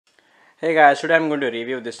Hey guys, today I'm going to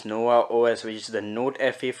review this Nova OS, which is the Note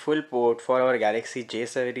FE full port for our Galaxy J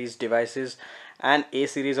series devices and A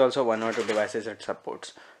series also one or two devices it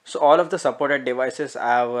supports. So all of the supported devices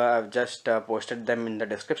I've just posted them in the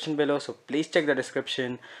description below. So please check the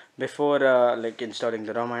description before like installing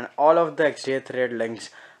the ROM, and all of the XDA thread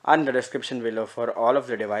links are in the description below for all of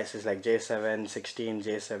the devices like J7, 16,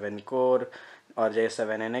 J7 Core or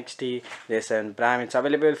J7 NXT, J7 Prime. It's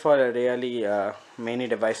available for really many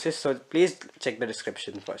devices, so please check the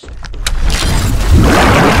description first.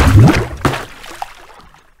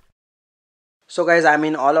 So guys, I'm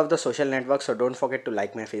in all of the social networks, so don't forget to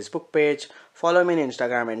like my Facebook page, follow me on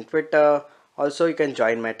Instagram and Twitter. Also, you can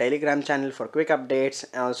join my Telegram channel for quick updates,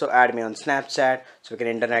 and also add me on Snapchat so we can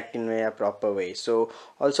interact in a proper way. So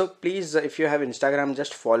also please, if you have Instagram,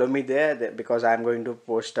 just follow me there because I'm going to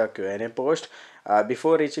post a Q&A post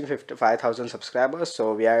before reaching 5,000 subscribers.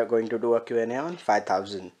 So we are going to do a Q&A on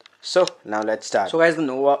 5,000. So now let's start. So guys, the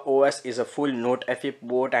Nova OS is a full Note FE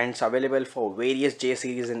port and it's available for various J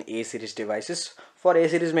series and A series devices. For A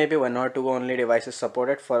series, maybe one or two only devices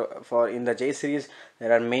supported. For in the J series,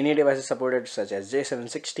 there are many devices supported such as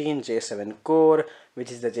J716, J7 Core,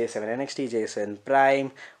 which is the J7 NXT, J7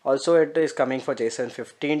 Prime. Also, it is coming for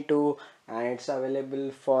J715 too, and it's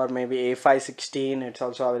available for maybe A516. It's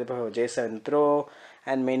also available for J7 Pro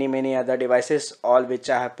and many other devices, all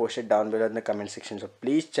which I have posted down below in the comment section. So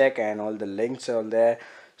please check, and all the links are all there.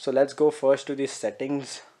 So let's go first to the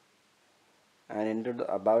settings and into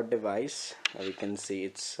the about device. We can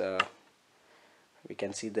see we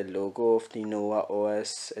can see the logo of the Nova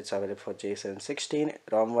OS. It's available for J716.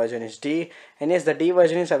 ROM version is D, and yes, the D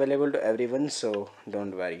version is available to everyone, so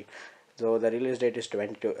don't worry. So the release date is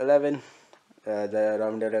 22/11. The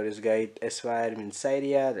ROM developer is GhaithSYR, means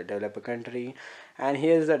Syria, the developer country. And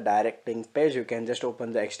here's the direct link page. You can just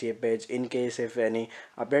open the XDA page. In case if any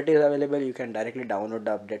update is available, you can directly download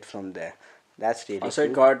the update from there. That's really also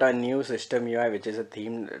cool. It got a new system UI, which is a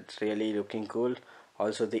theme. It's really looking cool.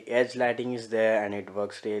 Also the edge lighting is there and it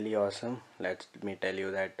works really awesome. Let me tell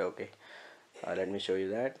you that. Okay, let me show you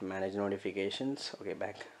that. Manage notifications. Okay,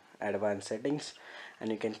 back advanced settings,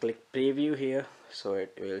 and you can click preview here, so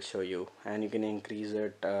it will show you, and you can increase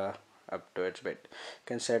it up to its bit. You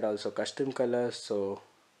can set also custom colors, so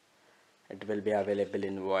it will be available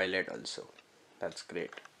in violet also. That's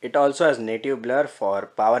great. It also has native blur for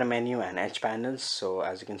power menu and edge panels. So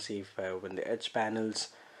as you can see, if I open the edge panels,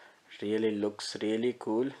 really looks really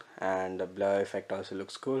cool, and the blur effect also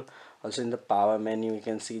looks cool. Also in the power menu, you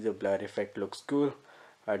can see the blur effect looks cool,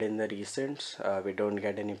 but in the recents we don't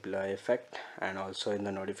get any blur effect, and also in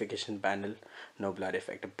the notification panel no blur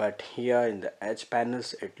effect, but here in the edge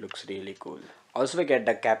panels it looks really cool. Also we get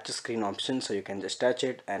the capture screen option, so you can just touch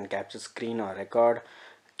it and capture screen or record,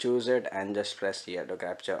 choose it and just press here to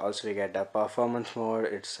capture. Also we get the performance mode.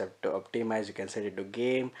 It's set to optimize. You can set it to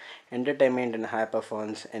game, entertainment and high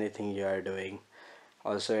performance, anything you are doing.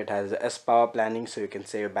 Also it has S power planning, so you can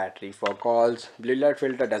save battery for calls. Blue light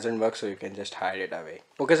filter doesn't work, so you can just hide it away.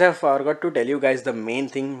 Okay, so I forgot to tell you guys the main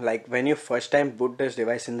thing, like when you first time boot this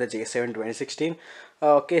device in the J7 2016,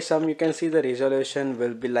 okay, some you can see the resolution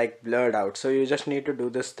will be like blurred out, so you just need to do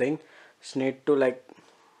this thing. Just need to like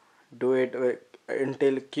do it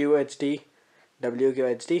until QHD,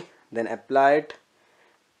 WQHD, then apply it,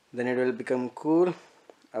 then it will become cool.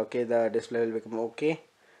 Okay, the display will become okay,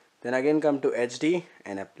 then again come to HD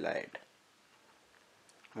and apply it.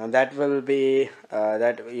 And that will be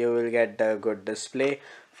that you will get a good display.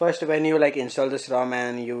 First, when you like install this ROM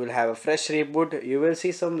and you will have a fresh reboot, you will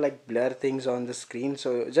see some like blur things on the screen,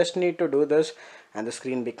 so you just need to do this and the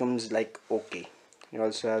screen becomes like okay. You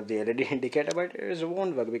also have the LED indicator, but it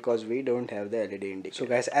won't work because we don't have the LED indicator. So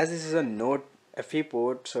guys, as this is a Note FE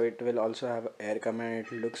port, so it will also have air command.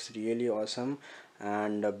 It looks really awesome,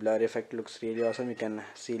 and the blur effect looks really awesome. You can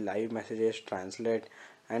see live messages, translate,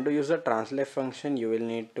 and to use the translate function you will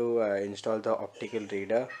need to install the optical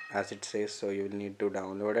reader as it says, so you will need to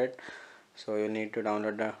download it. So you need to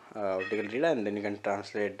download the optical reader, and then you can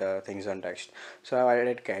translate the things on text. So I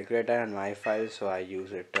added calculator and my file, so I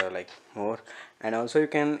use it like more. And also you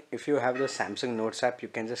can, if you have the Samsung Notes app, you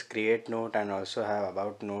can just create note and also have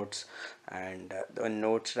about notes, and the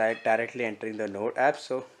notes directly entering the note app.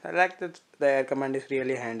 So I like that the air command is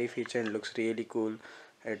really handy feature and looks really cool.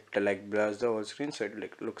 It like blurs the whole screen, so it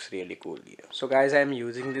like looks really cool here. So guys, I'm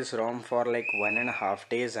using this ROM for like 1.5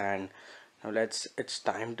 days, and now it's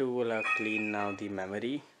time to clean now the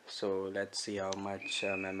memory. So let's see how much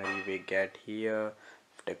memory we get here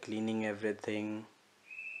after cleaning everything.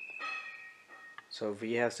 So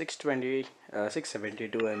we have 620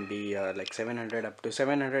 672 MB, like 700 up to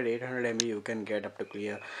 700 800 MB you can get up to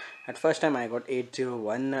clear. At first time I got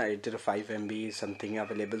 801 805 MB something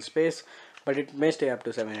available space, but it may stay up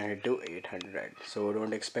to 700 to 800, so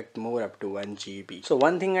don't expect more up to 1 GB. So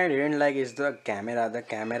one thing I didn't like is the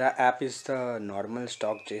camera app is the normal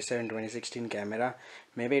stock J7 2016 camera.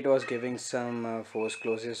 Maybe it was giving some force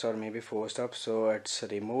closes or maybe forced up, so it's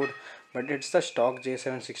removed, but it's the stock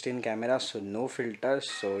J7 16 camera, so no filters,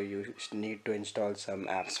 so you need to install some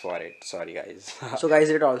apps for it. Sorry guys. So guys,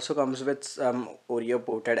 it also comes with some Oreo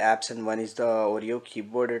ported apps, and one is the Oreo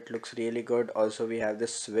keyboard. It looks really good. Also we have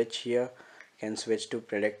this switch here, you can switch to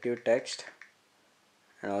predictive text,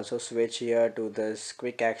 and also switch here to this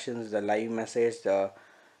quick actions, the live message, the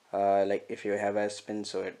like if you have a spin,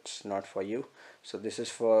 so it's not for you. So this is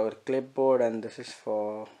for clipboard, and this is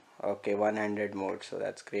for okay one-handed mode, so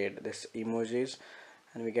that's great. This emojis,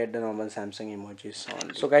 and we get the normal Samsung emojis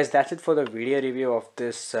on. So guys, that's it for the video review of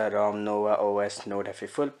this ROM Nova OS Node FE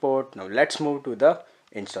full port. Now let's move to the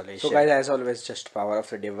installation. So guys, as always, just power off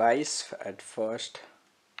the device at first.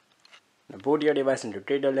 Now boot your device into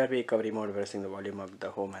TWRP recovery mode, pressing the volume of the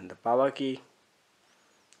home and the power key.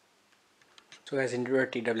 So guys, into your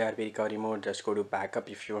TWRP recovery mode, just go to backup.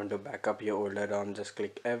 If you want to backup your older ROM, just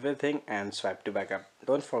click everything and swipe to backup.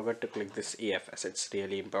 Don't forget to click this EFS, it's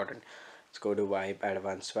really important. Let's go to wipe,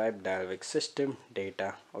 advanced swipe, dial with system,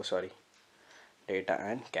 data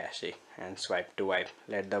and cache, and swipe to wipe.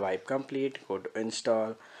 Let the wipe complete, go to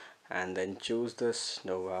install, and then choose this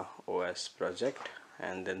Nova OS project,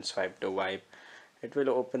 and then swipe to wipe. It will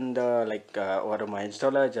open the over my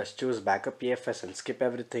installer. Just choose backup EFS and skip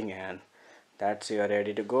everything, and that's you are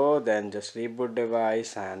ready to go. Then just reboot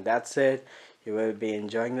device, and that's it. You will be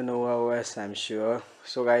enjoying the Nova OS, I'm sure.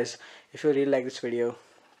 So guys, if you really like this video,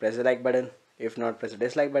 press the like button. If not, press the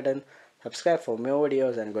dislike button. Subscribe for more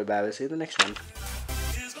videos, and goodbye. I will see you in the next one.